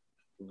then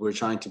we're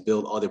trying to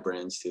build other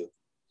brands too.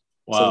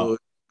 Wow, So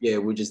yeah,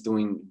 we're just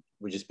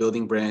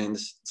building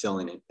brands,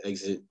 selling it,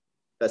 exit.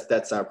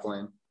 That's our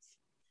plan.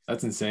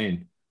 that's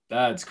insane.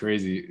 That's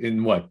crazy.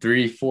 In what,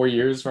 3, 4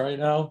 years right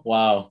now?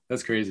 Wow,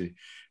 that's crazy.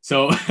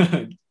 So,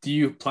 do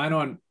you plan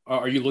on,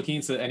 are you looking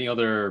into any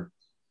other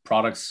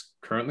products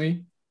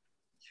currently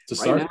to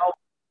Right start? now,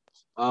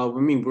 I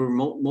mean, we're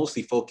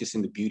mostly focused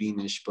in the beauty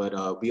niche,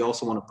 but we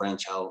also want to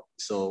branch out.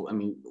 So, I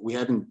mean, we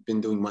haven't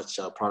been doing much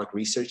product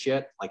research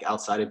yet, like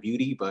outside of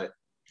beauty, but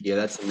yeah,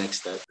 that's the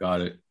next step.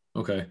 Got it.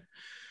 Okay.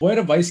 What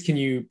advice can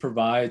you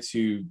provide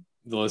to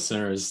the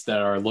listeners that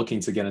are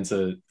looking to get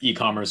into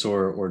e-commerce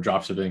or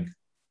drop shipping?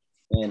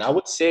 And I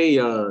would say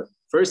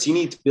first you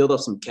need to build up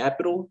some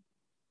capital,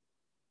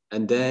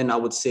 and then I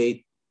would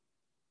say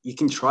you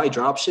can try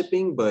drop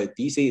shipping, but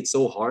these days it's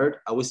so hard.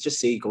 I would just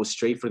say go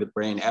straight for the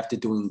brand after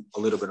doing a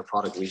little bit of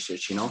product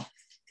research.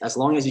 As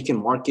long as you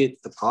can market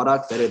the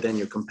product better than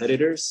your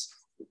competitors,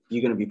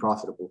 you're gonna be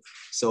profitable.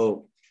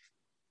 So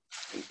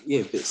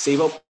yeah,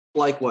 save up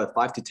like what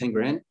 5 to 10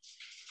 grand,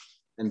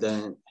 and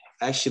then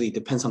actually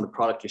depends on the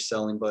product you're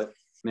selling. But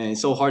man,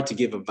 it's so hard to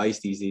give advice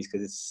these days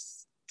because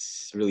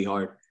it's really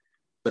hard.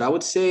 But I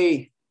would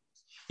say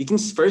you can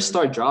first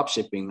start drop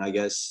shipping, I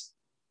guess,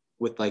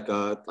 with like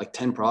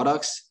 10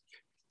 products.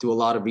 Do a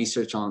lot of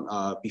research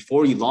on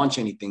before you launch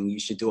anything. You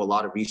should do a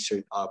lot of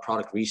research,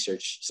 product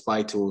research,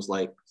 spy tools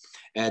like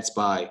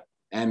AdSpy,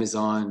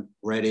 Amazon,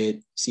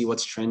 Reddit. See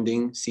what's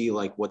trending, see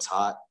like what's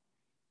hot,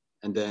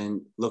 and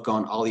then look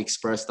on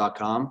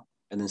AliExpress.com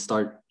and then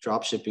start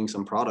drop shipping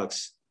some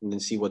products and then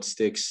see what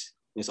sticks.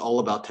 It's all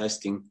about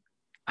testing.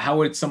 How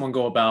would someone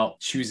go about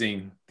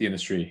choosing the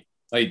industry?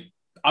 Like,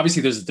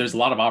 obviously, there's a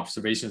lot of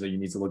observations that you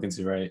need to look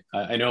into, right?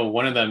 I know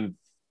one of them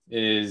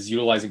is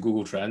utilizing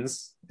Google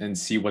Trends and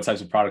see what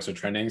types of products are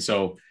trending.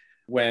 So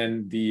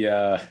when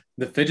the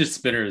fidget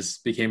spinners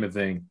became a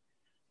thing,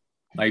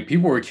 like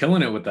people were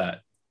killing it with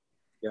that.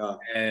 Yeah.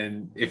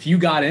 And if you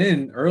got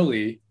in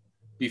early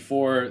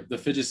before the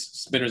fidget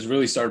spinners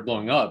really started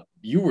blowing up,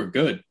 you were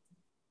good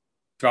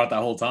throughout that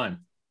whole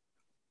time.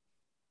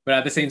 But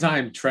at the same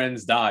time,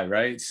 trends die,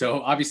 right?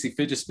 So obviously,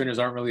 fidget spinners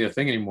aren't really a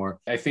thing anymore.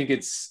 I think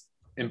it's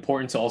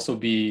important to also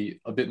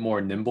be a bit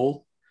more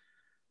nimble,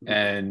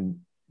 and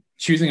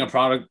choosing a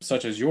product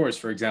such as yours,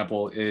 for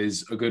example,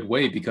 is a good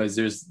way because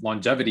there's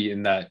longevity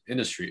in that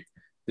industry.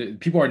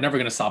 People are never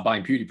going to stop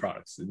buying beauty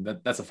products.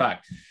 That's a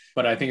fact.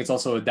 But I think it's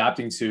also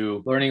adapting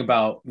to learning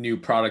about new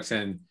products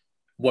and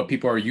what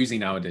people are using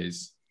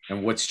nowadays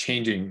and what's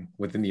changing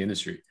within the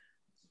industry.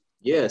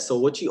 Yeah. So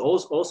what you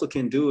also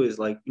can do is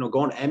like, go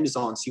on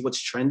Amazon, see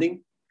what's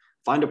trending,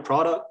 find a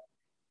product,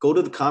 go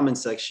to the comment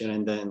section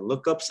and then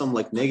look up some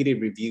like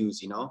negative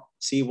reviews,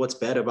 see what's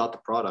bad about the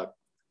product.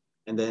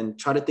 And then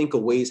try to think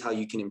of ways how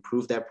you can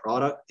improve that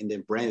product and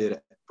then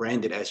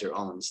brand it as your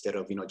own instead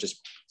of,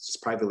 just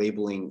private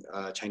labeling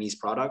Chinese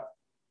product.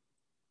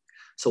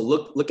 So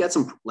look at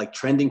some like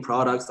trending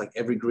products, like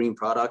evergreen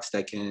products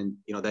that can,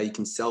 that you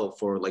can sell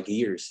for like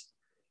years,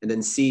 and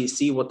then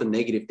see what the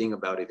negative thing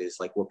about it is,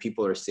 like what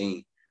people are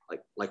saying.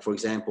 Like for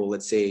example,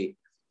 let's say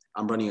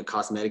I'm running a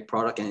cosmetic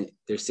product and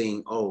they're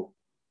saying, oh,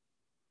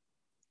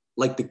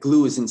 like the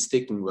glue isn't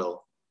sticking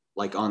well,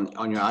 like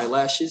on your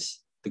eyelashes,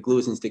 the glue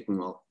isn't sticking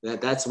well.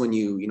 That's when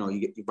you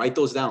write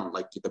those down,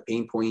 like the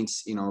pain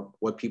points,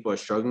 what people are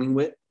struggling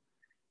with,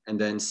 and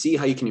then see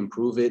how you can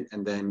improve it,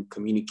 and then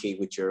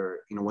communicate with your,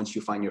 once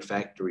you find your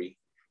factory,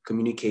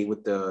 communicate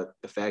with the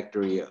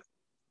factory to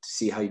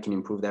see how you can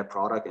improve that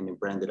product and then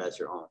brand it as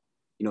your own.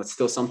 It's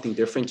still something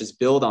different. Just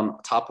build on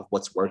top of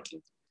what's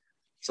working.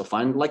 So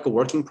find like a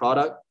working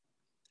product,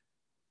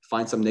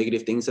 find some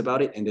negative things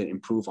about it, and then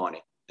improve on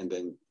it. And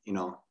then,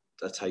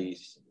 that's how you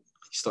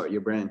start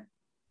your brand.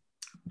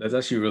 That's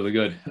actually really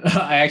good.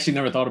 I actually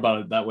never thought about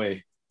it that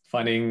way.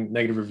 Finding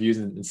negative reviews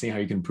and seeing how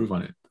you can improve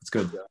on it. That's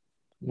good. Yeah.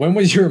 When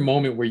was your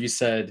moment where you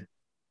said,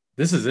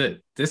 this is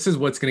it? This is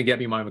what's going to get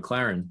me my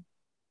McLaren?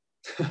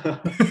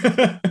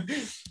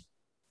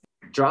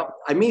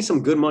 I made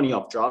some good money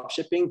off drop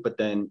shipping, but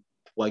then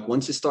like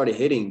once it started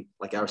hitting,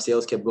 like our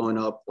sales kept going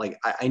up. Like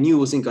I knew it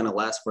wasn't going to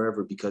last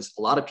forever because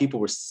a lot of people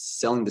were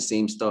selling the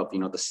same stuff,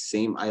 the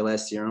same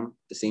eyelash serum,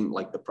 the same,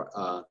 like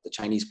the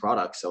Chinese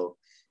product. So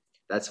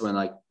that's when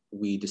like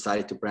we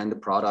decided to brand the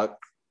product.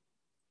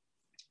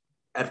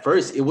 At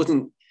first it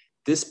wasn't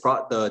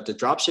the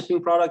drop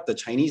shipping product, the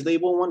Chinese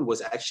label one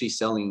was actually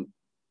selling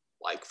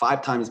like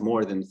 5 times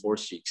more than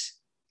Force Cheeks,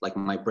 like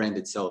my brand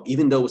itself.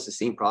 Even though it's the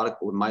same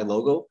product with my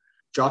logo,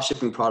 drop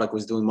shipping product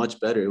was doing much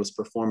better. It was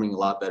performing a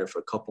lot better for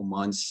a couple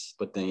months,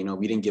 but then,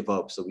 we didn't give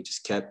up. So we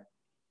just kept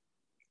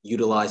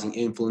utilizing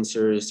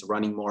influencers,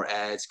 running more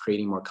ads,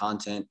 creating more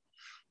content.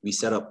 We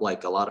set up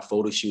like a lot of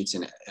photo shoots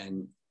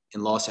in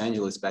Los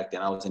Angeles back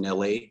then. I was in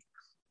LA.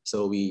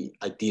 So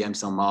I DM'd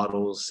some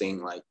models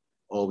saying like,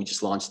 oh, we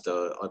just launched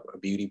a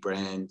beauty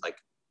brand. Like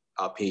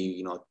I'll pay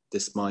you,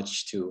 this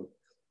much to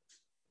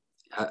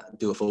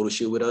do a photo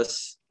shoot with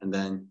us. And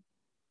then,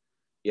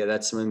 yeah,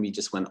 that's when we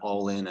just went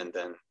all in. And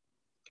then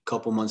a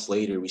couple months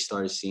later, we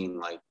started seeing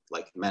like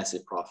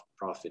massive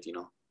profit,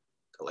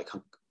 like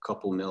a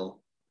couple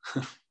mil.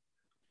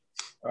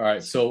 All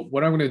right. So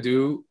what I'm going to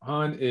do,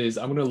 Han, is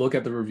I'm going to look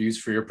at the reviews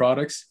for your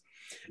products,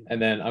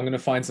 and then I'm going to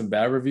find some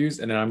bad reviews,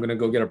 and then I'm going to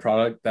go get a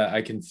product that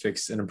I can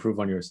fix and improve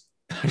on yours.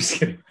 I'm just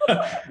kidding.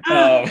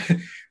 But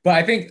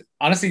I think,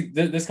 honestly,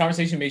 this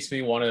conversation makes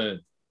me want to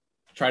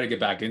try to get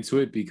back into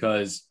it,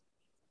 because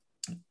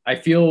I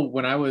feel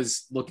when I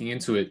was looking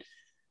into it,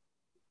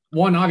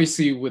 one,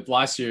 obviously with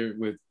last year,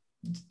 with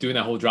doing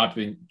that whole drop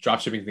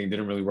shipping thing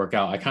didn't really work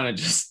out. I kind of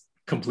just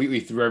completely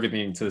threw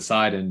everything to the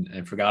side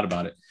and forgot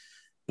about it.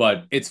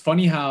 But it's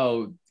funny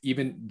how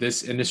even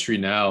this industry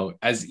now,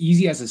 as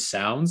easy as it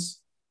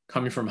sounds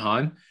coming from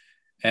Han,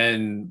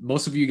 and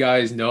most of you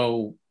guys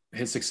know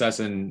his success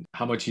and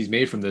how much he's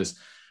made from this,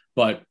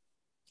 but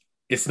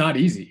it's not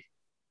easy.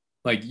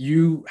 Like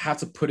you have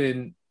to put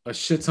in a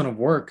shit ton of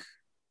work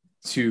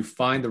to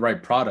find the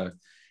right product.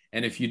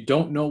 And if you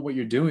don't know what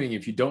you're doing,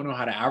 if you don't know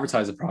how to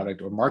advertise a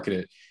product or market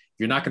it,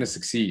 you're not going to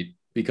succeed.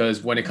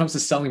 Because when it comes to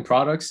selling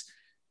products,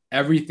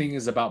 everything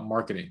is about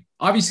marketing.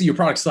 Obviously, your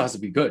product still has to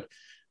be good.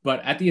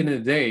 But at the end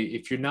of the day,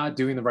 if you're not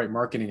doing the right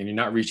marketing and you're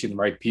not reaching the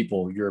right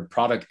people, your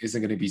product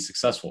isn't going to be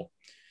successful.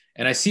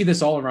 And I see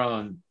this all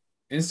around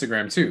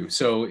Instagram too.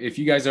 So if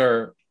you guys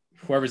are,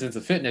 whoever's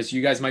into fitness,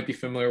 you guys might be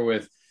familiar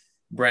with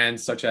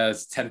brands such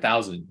as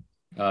 10,000.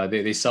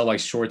 They sell like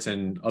shorts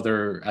and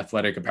other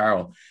athletic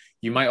apparel.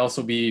 You might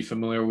also be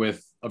familiar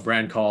with a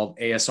brand called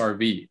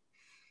ASRV.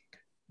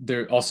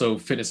 They're also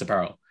fitness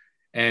apparel.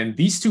 And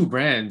these two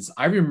brands,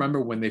 I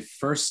remember when they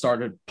first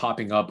started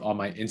popping up on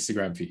my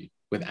Instagram feed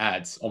with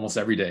ads almost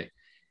every day.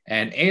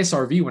 And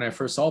ASRV, when I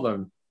first saw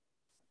them,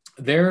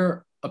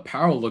 their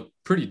apparel looked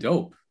pretty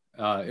dope.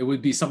 It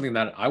would be something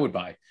that I would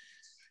buy.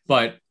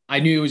 But I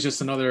knew it was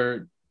just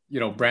another,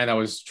 brand that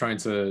was trying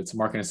to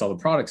market and sell the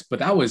products. But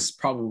that was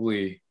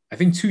probably, I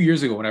think 2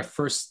 years ago when I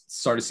first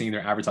started seeing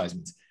their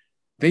advertisements.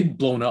 They've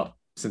blown up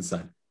since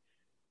then.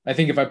 I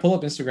think if I pull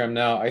up Instagram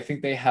now, I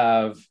think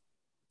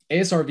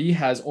ASRV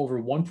has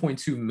over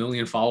 1.2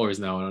 million followers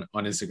now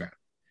on Instagram.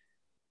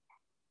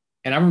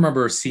 And I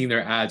remember seeing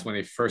their ads when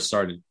they first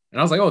started. And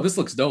I was like, oh, this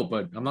looks dope,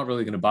 but I'm not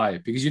really going to buy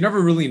it, because you never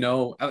really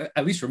know,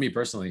 at least for me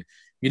personally,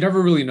 you never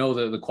really know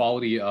the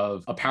quality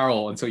of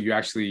apparel until you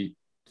actually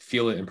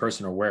feel it in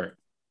person or wear it.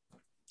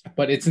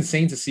 But it's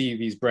insane to see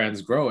these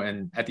brands grow.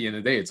 And at the end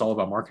of the day, it's all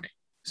about marketing.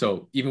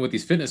 So even with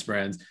these fitness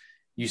brands,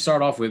 you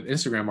start off with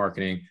Instagram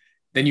marketing,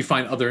 then you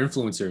find other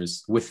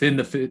influencers within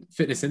the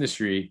fitness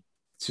industry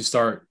to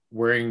start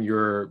wearing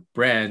your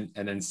brand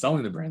and then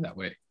selling the brand that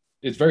way.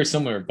 It's very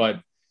similar, but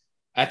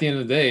at the end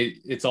of the day,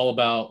 it's all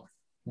about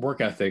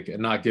work ethic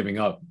and not giving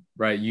up,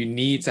 right? You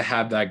need to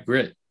have that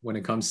grit when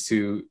it comes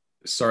to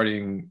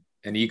starting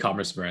an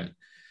e-commerce brand.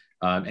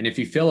 And if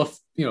you fail,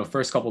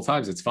 first couple of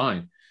times, it's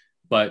fine.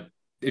 But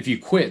if you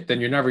quit, then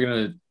you're never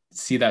going to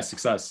see that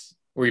success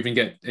or even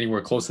get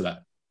anywhere close to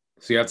that.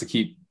 So you have to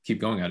keep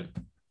going at it.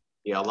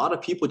 Yeah, a lot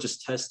of people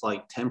just test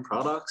like 10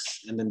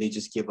 products and then they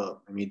just give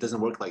up. I mean, it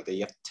doesn't work like that.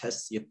 You have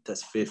to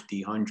test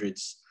 50,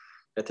 hundreds,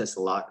 that test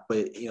a lot.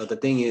 But the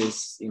thing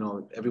is,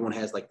 everyone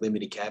has like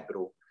limited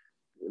capital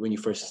when you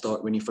first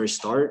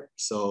start.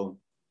 So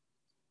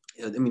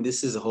I mean,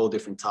 this is a whole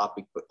different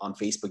topic on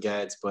Facebook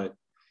ads, but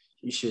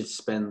you should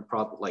spend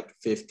probably like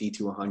 50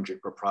 to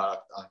 100 per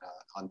product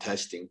on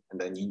testing, and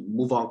then you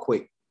move on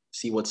quick,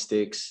 see what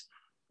sticks.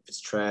 If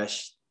it's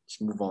trash,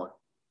 just move on.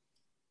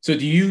 So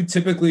do you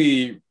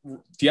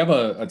have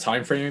a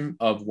time frame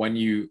of when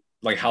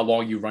how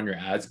long you run your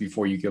ads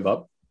before you give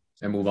up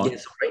and move on?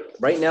 Yes,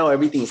 right now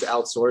everything is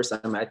outsourced.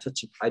 I mean, I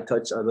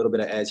touch a little bit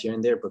of ads here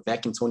and there, but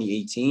back in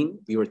 2018,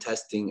 we were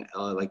testing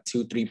like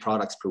 2-3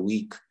 products per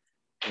week,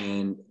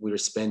 and we were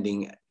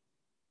spending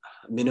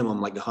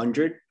minimum like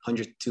 100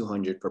 to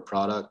 200 per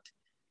product,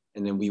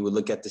 and then we would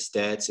look at the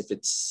stats. If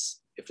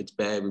it's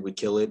bad, we would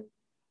kill it,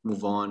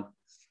 move on.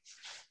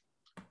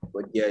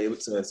 But yeah,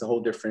 it's a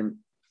whole different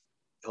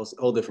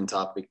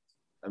topic.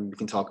 I mean, we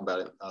can talk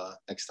about it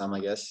next time, I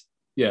guess.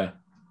 Yeah,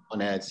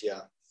 on ads.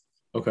 Yeah.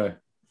 Okay,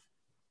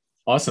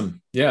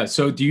 awesome. Yeah,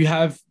 so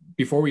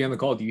before we end the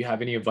call, do you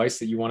have any advice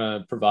that you want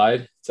to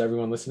provide to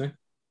everyone listening?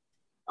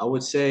 I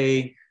would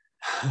say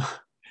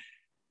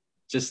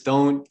just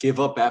don't give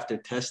up after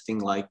testing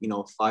like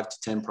 5 to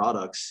 10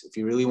 products. If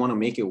you really want to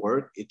make it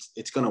work,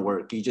 it's gonna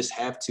work. You just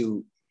have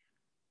to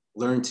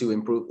learn to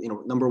improve.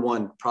 Number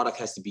one, product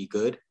has to be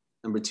good.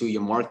 Number two,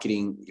 your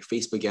marketing, your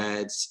Facebook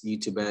ads,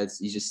 YouTube ads,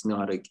 you just know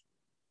how to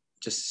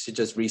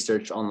just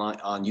research online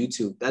on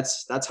YouTube.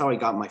 That's how I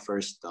got my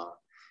first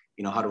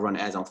how to run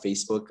ads on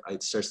Facebook. I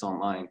searched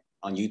online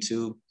on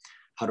YouTube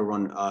how to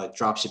run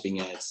drop shipping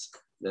ads.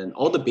 Then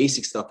all the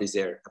basic stuff is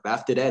there. But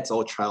after that, it's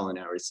all trial and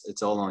error.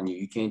 It's all on you.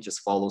 You can't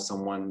just follow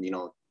someone,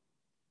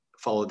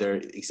 follow their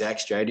exact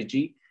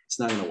strategy. It's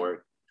not going to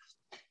work.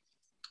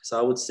 So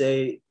I would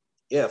say,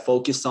 yeah,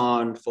 focus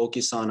on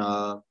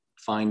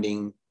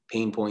finding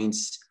pain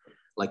points,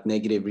 like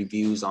negative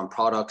reviews on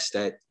products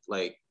that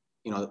like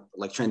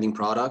trending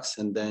products,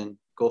 and then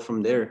go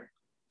from there.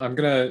 I'm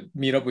going to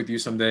meet up with you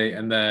someday,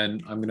 and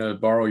then I'm going to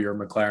borrow your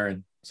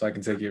McLaren so I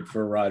can take you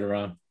for a ride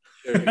around.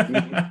 Sure.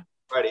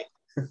 Ready.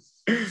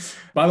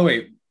 By the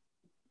way,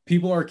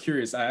 people are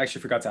curious. I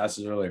actually forgot to ask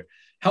this earlier.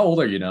 How old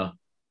are you now?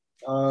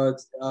 I'm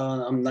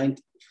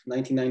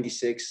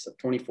 1996,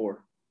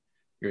 24.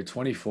 You're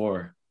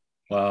 24.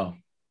 Wow.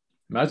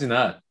 Imagine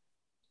that.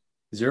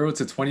 0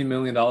 to $20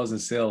 million in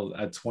sales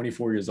at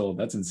 24 years old.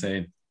 That's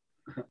insane.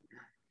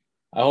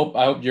 I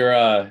hope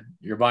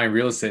you're buying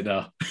real estate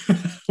now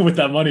with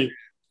that money.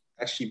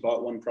 Actually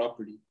bought one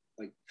property.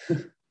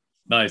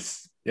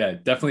 Nice. Yeah,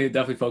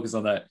 definitely focus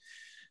on that.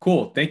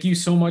 Cool. Thank you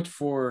so much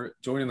for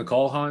joining the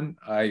call, Han.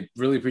 I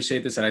really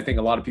appreciate this. And I think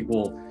a lot of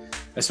people,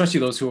 especially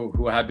those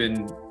who have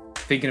been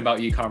thinking about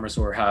e-commerce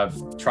or have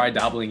tried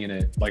dabbling in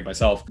it, like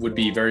myself, would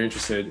be very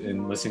interested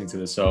in listening to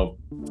this. So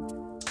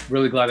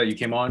really glad that you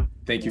came on.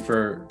 Thank you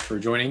for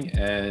joining,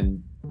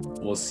 and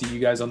we'll see you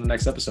guys on the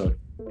next episode.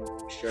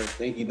 Sure.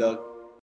 Thank you, Doug.